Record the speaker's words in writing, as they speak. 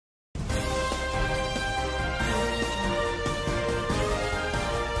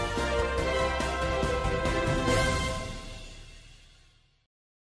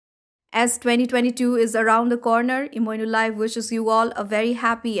As 2022 is around the corner, Emoinu Live wishes you all a very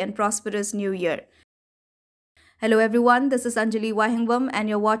happy and prosperous new year. Hello everyone, this is Anjali Wahingwam and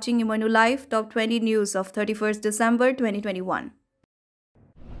you're watching Emoinu Live Top 20 News of 31st December 2021.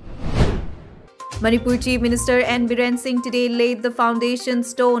 Manipur Chief Minister N. Biren Singh today laid the foundation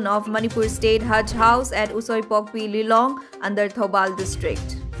stone of Manipur State Hajj House at Usoi Pokpi Lilong under Thobal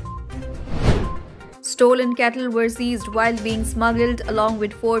district. Stolen cattle were seized while being smuggled along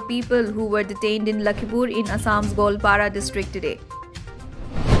with 4 people who were detained in Lakhipur in Assam's Golpara district today.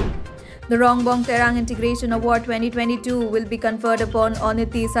 The Rongbong Terang Integration Award 2022 will be conferred upon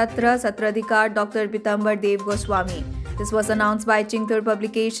Oniti Satradhikar Dr. Pitambar Dev Goswami. This was announced by Chingthur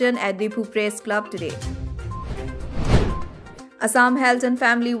publication at Dipu Press Club today. Assam Health and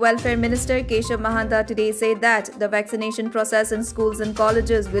Family Welfare Minister Keshav Mahanta today said that the vaccination process in schools and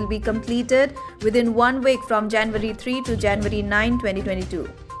colleges will be completed within 1 week from January 3 to January 9, 2022.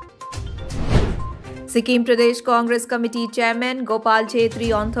 Sikkim Pradesh Congress Committee Chairman Gopal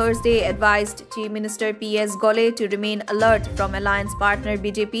Chhetri on Thursday advised Chief Minister P.S. Gole to remain alert from alliance partner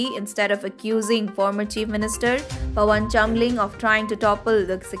BJP instead of accusing former Chief Minister Pawan Chamling of trying to topple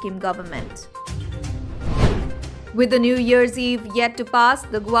the Sikkim government. With the New Year's Eve yet to pass,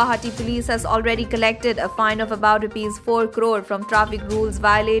 the Guwahati police has already collected a fine of about ₹4 crore from traffic rules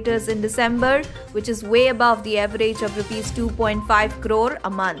violators in December, which is way above the average of ₹2.5 crore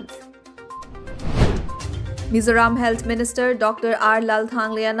a month. Mizoram Health Minister Dr. R.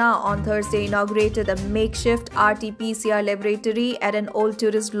 Lalthangleana on Thursday inaugurated a makeshift RT-PCR laboratory at an old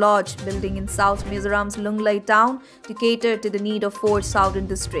tourist lodge building in South Mizoram's Lunglei town to cater to the need of 4 southern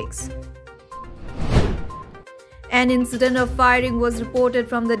districts. An incident of firing was reported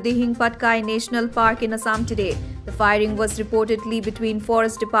from the Dihing Patkai National Park in Assam today. The firing was reportedly between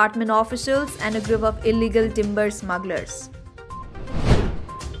Forest Department officials and a group of illegal timber smugglers.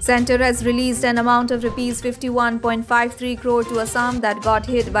 Centre has released an amount of ₹51.53 crore to Assam that got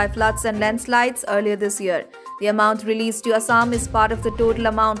hit by floods and landslides earlier this year. The amount released to Assam is part of the total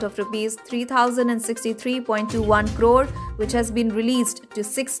amount of ₹3,063.21 crore, which has been released to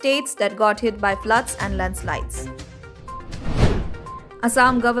 6 states that got hit by floods and landslides.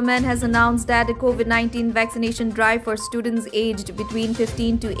 Assam government has announced that a COVID-19 vaccination drive for students aged between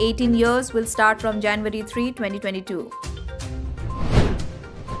 15 to 18 years will start from January 3, 2022.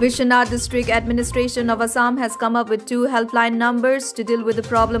 Vishwanath District Administration of Assam has come up with 2 helpline numbers to deal with the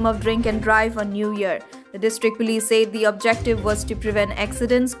problem of drink and drive on New Year. The district police said the objective was to prevent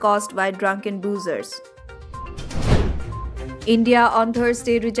accidents caused by drunken boozers. India on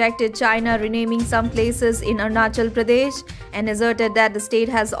Thursday rejected China renaming some places in Arunachal Pradesh and asserted that the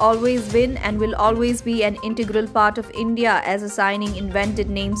state has always been and will always be an integral part of India, as assigning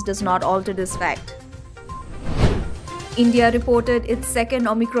invented names does not alter this fact. India reported its second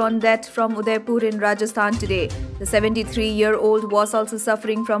Omicron death from Udaipur in Rajasthan today. The 73-year-old was also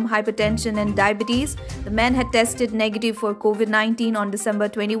suffering from hypertension and diabetes. The man had tested negative for COVID-19 on December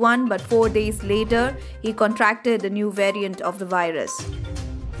 21, but 4 days later, he contracted the new variant of the virus.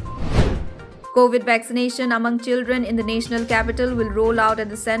 COVID vaccination among children in the national capital will roll out at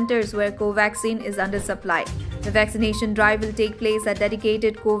the centers where Covaxin is under supply. The vaccination drive will take place at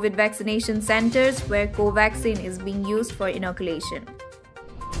dedicated COVID vaccination centers where Covaxin is being used for inoculation.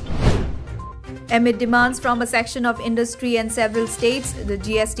 Amid demands from a section of industry and several states, the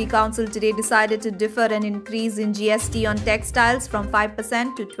GST Council today decided to defer an increase in GST on textiles from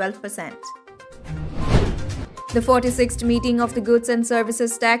 5% to 12%. The 46th meeting of the Goods and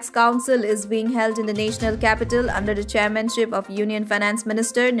Services Tax Council is being held in the national capital under the chairmanship of Union Finance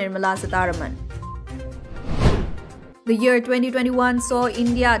Minister Nirmala Sitharaman. The year 2021 saw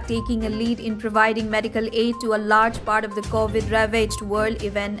India taking a lead in providing medical aid to a large part of the COVID-ravaged world,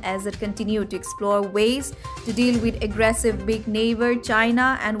 even as it continued to explore ways to deal with aggressive big neighbor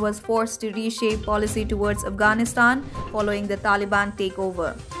China and was forced to reshape policy towards Afghanistan following the Taliban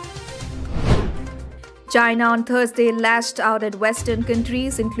takeover. China on Thursday lashed out at Western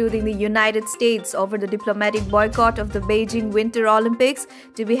countries, including the United States, over the diplomatic boycott of the Beijing Winter Olympics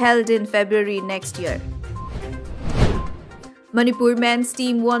to be held in February next year. Manipur men's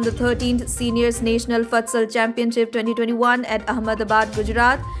team won the 13th Seniors National Futsal Championship 2021 at Ahmedabad,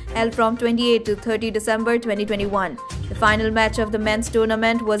 Gujarat, held from 28 to 30 December 2021. The final match of the men's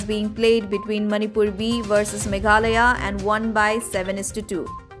tournament was being played between Manipur B versus Meghalaya and won by 7-2.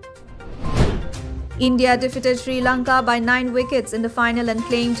 India defeated Sri Lanka by 9 wickets in the final and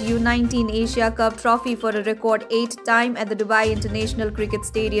claimed U19 Asia Cup trophy for a record 8th time at the Dubai International Cricket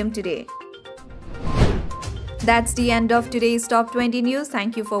Stadium today. That's the end of today's Top 20 News.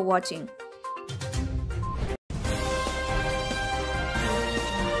 Thank you for watching.